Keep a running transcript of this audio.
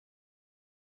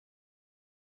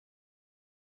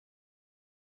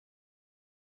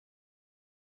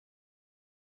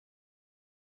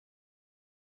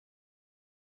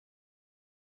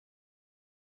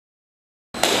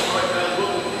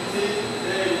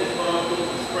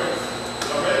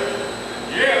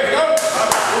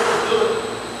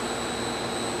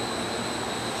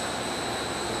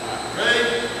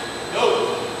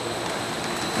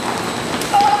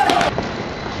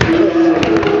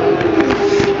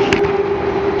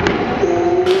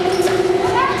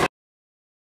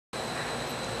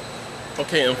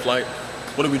Okay, in flight,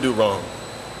 what do we do wrong?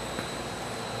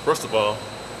 First of all,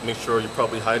 make sure you're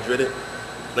properly hydrated.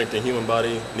 I think the human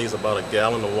body needs about a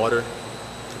gallon of water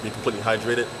to be completely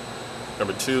hydrated.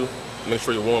 Number two, make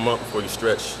sure you warm up before you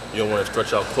stretch. You don't want to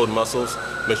stretch out cold muscles.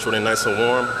 Make sure they're nice and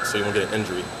warm so you won't get an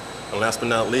injury. And last but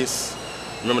not least,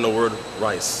 remember the word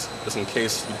RICE. Just in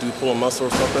case you do pull a muscle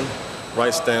or something,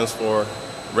 RICE stands for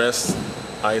rest,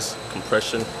 ice,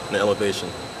 compression, and elevation.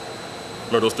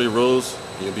 Remember those 3 rules,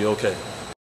 and you'll be okay.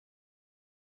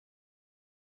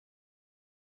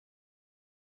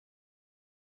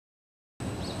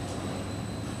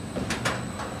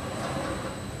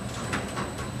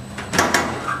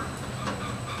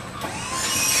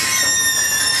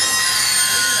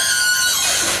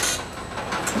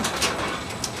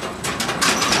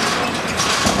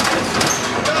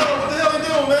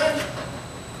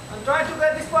 Trying to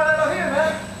get this part out of here,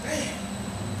 man.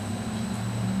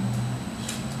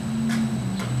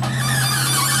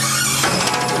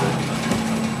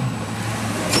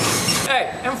 Hey,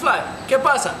 M-Fly, ¿qué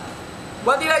pasa?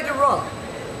 What did I do wrong?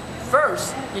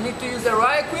 First, you need to use the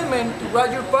right equipment to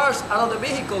grab your parts out of the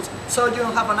vehicles so you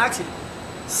don't have an accident.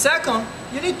 Second,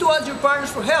 you need to ask your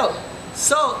partners for help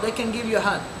so they can give you a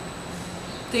hand.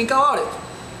 Think about it.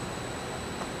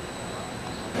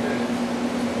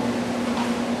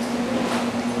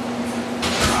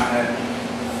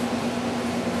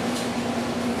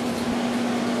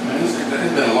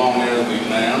 It's been a long ass week,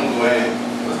 man. I'm gonna go ahead.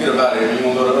 Let's get about it. You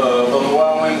wanna go to Buffalo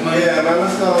Wild Wings, man? Yeah, man.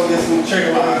 Let's go get some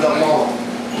chicken wings up on.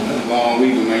 It's a long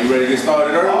week, man. You ready to get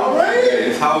started early? All right. Yeah,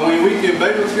 it's Halloween weekend,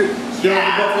 baby. Let's get on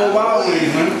to Buffalo Wild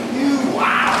Wings, man.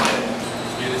 Wow.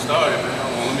 Let's get it started, man.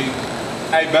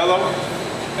 Hey, Bello.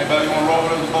 Hey, Bello, you wanna roll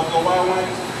with us to Buffalo Wild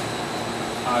Wings?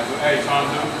 All right. Hey, Tom,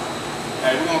 dude.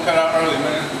 Hey, we're gonna cut out early,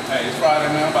 man. Hey, it's Friday,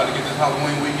 man. I'm about to get this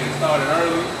Halloween weekend started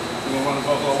early. We're gonna run to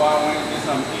Buffalo Wild Wings, get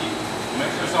something to eat. Make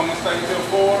sure someone stays till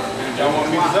 4, and if y'all want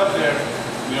to meet us up there,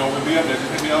 you know, we'll be up there. Just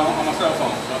hit me on my cell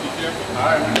phone. So be careful.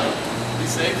 All right, man. Be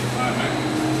safe. All right, man.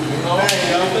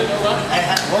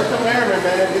 Hey, work the Merriman,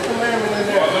 man. Get the Merriman in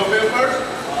there. A little bit first?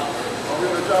 I'll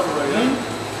get the job right now.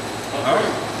 All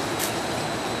right.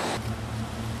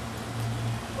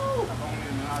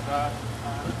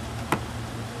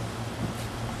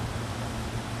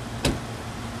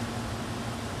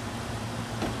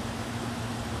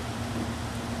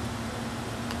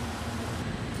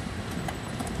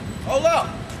 Hold up!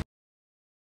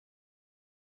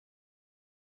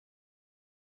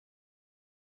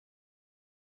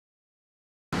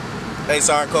 Hey,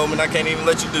 Sergeant Coleman, I can't even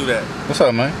let you do that. What's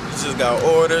up, man? You just got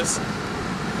orders.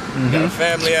 You got a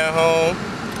family at home.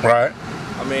 Right.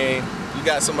 I mean, you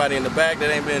got somebody in the back that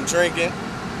ain't been drinking.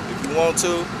 If you want to,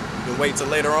 you can wait till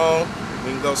later on.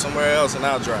 We can go somewhere else and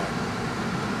I'll drive.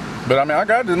 But I mean, I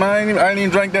got this, man. I ain't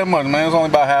even drank that much, man. It's only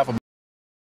about half a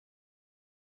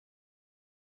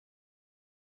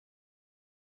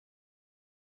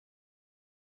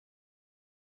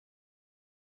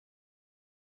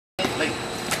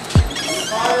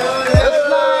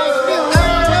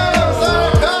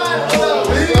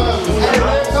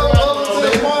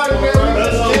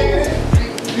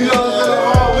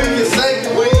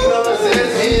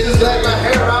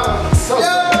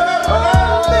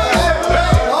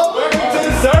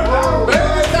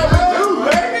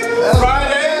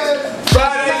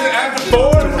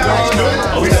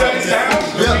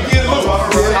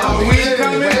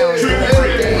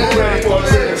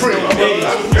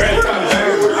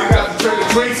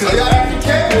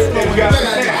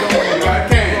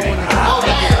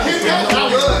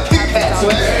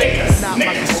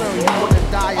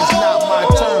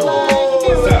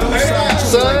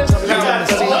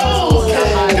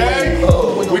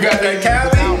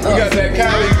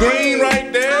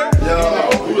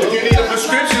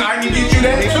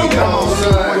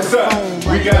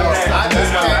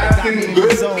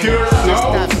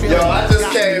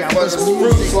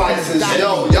fruit slices.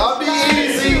 Yo, y'all be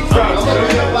easy. I'm gonna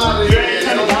be about it.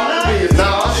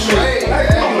 Nah, I'm straight.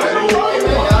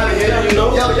 Yo,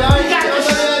 y'all ain't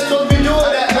supposed to be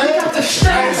doing that, man. I got the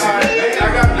stress. I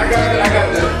got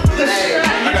the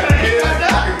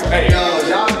hey, yo,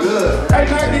 y'all good. Hey,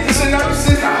 can I get this in out of the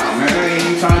system? Nah, man, I ain't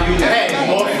even trying to do that. Hey,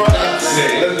 more fun.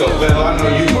 Yeah, let's go, Bell. I know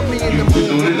you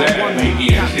doing that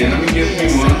weekend shit. Let me get me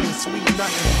one. Sweet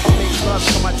nothing, make love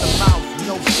come out your mouth,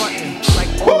 no frontin',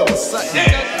 like all of a sudden.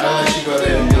 She go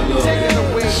there and get a little Taking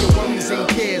away your worries and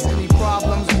cares, any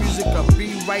problems, music will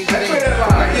be right there.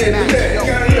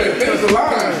 There's a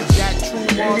line. That true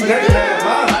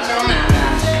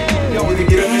yo, to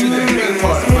get up in the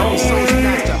party. so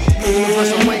snatcher,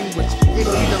 universal language, it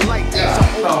be the light, so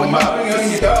open up.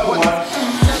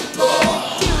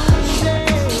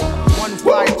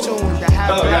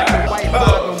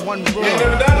 one rule. You ain't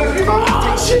never done this before?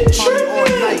 Party all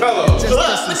night. Bello. Just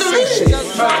a sensation.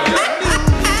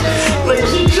 Like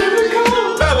she tripping, come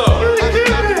on. Bello.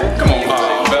 Come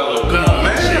on, Bello. Come on,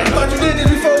 man. I thought you did this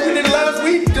before. We did it last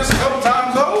week, just a couple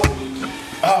times though.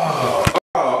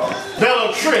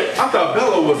 Bello trip. I thought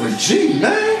Bello was a G,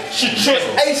 man. She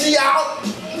tripped. Hey, she out.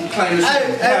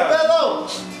 Hey, Bello.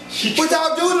 What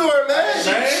y'all do to her, man?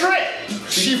 She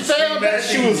tripped. She fell back.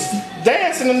 She was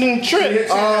dancing and then tripped.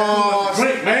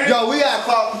 Man. Yo, we gotta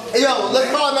call. Yo,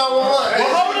 let's call 911.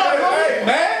 Well, hold on, hey,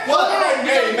 man. What?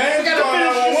 Hey, man. We gotta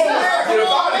finish this set. Come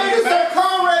on, man. This her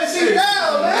comrade. She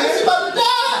down, man. She about to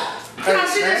die. Nah,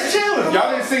 she just chilling.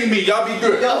 Y'all didn't see me. Y'all be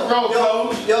good. Yo, bro.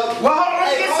 Well, hold on.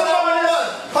 Hey, get some more.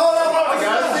 Hold on, bro. I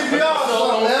got CPR.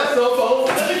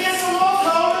 Let me get some more,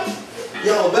 Colin.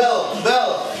 Yo, Bello.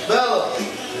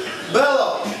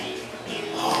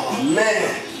 Oh, man.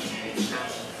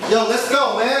 Yo, let's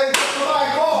go, man.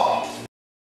 Somebody call.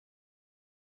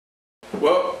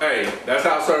 Well, hey, that's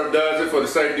how Surf does it for the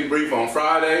safety brief on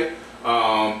Friday.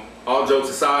 All jokes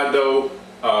aside though,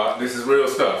 this is real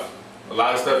stuff. A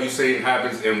lot of stuff you see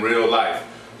happens in real life.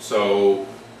 So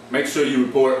make sure you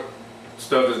report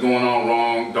stuff that's going on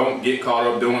wrong. Don't get caught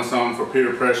up doing something for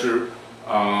peer pressure.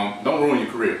 Don't ruin your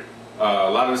career. A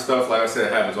lot of the stuff, like I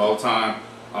said, happens all the time.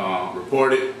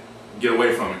 Report it, get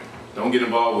away from it. Don't get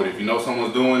involved with it. If you know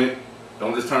someone's doing it,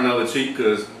 don't just turn the other cheek,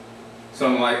 because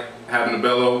something like having a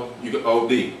bellow, you could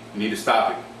OD. You need to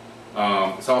stop it.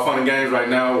 It's all fun and games right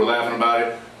now. We're laughing about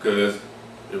it because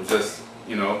it was just,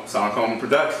 you know, Sonic Home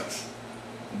Productions.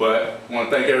 But I want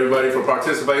to thank everybody for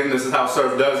participating. This is how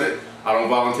Surf does it. I don't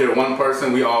volunteer one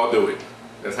person, we all do it.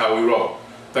 That's how we roll.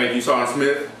 Thank you, Sergeant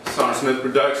Smith, Sergeant Smith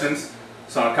Productions,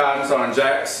 Sergeant Cotton, Sergeant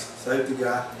Jax. Safety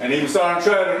guy. And even Sergeant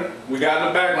Treader, we got in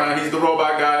the background. He's the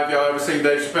robot guy. If y'all ever seen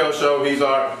Dave Chappelle's show, he's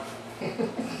our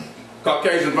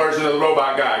Caucasian version of the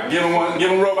robot guy. Give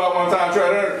him robot one time,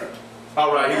 Treader.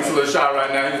 All right, he was a little shy right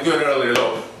now. He was good earlier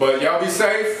though. But y'all be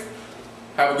safe.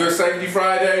 Have a good Safety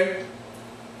Friday.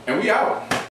 And we out.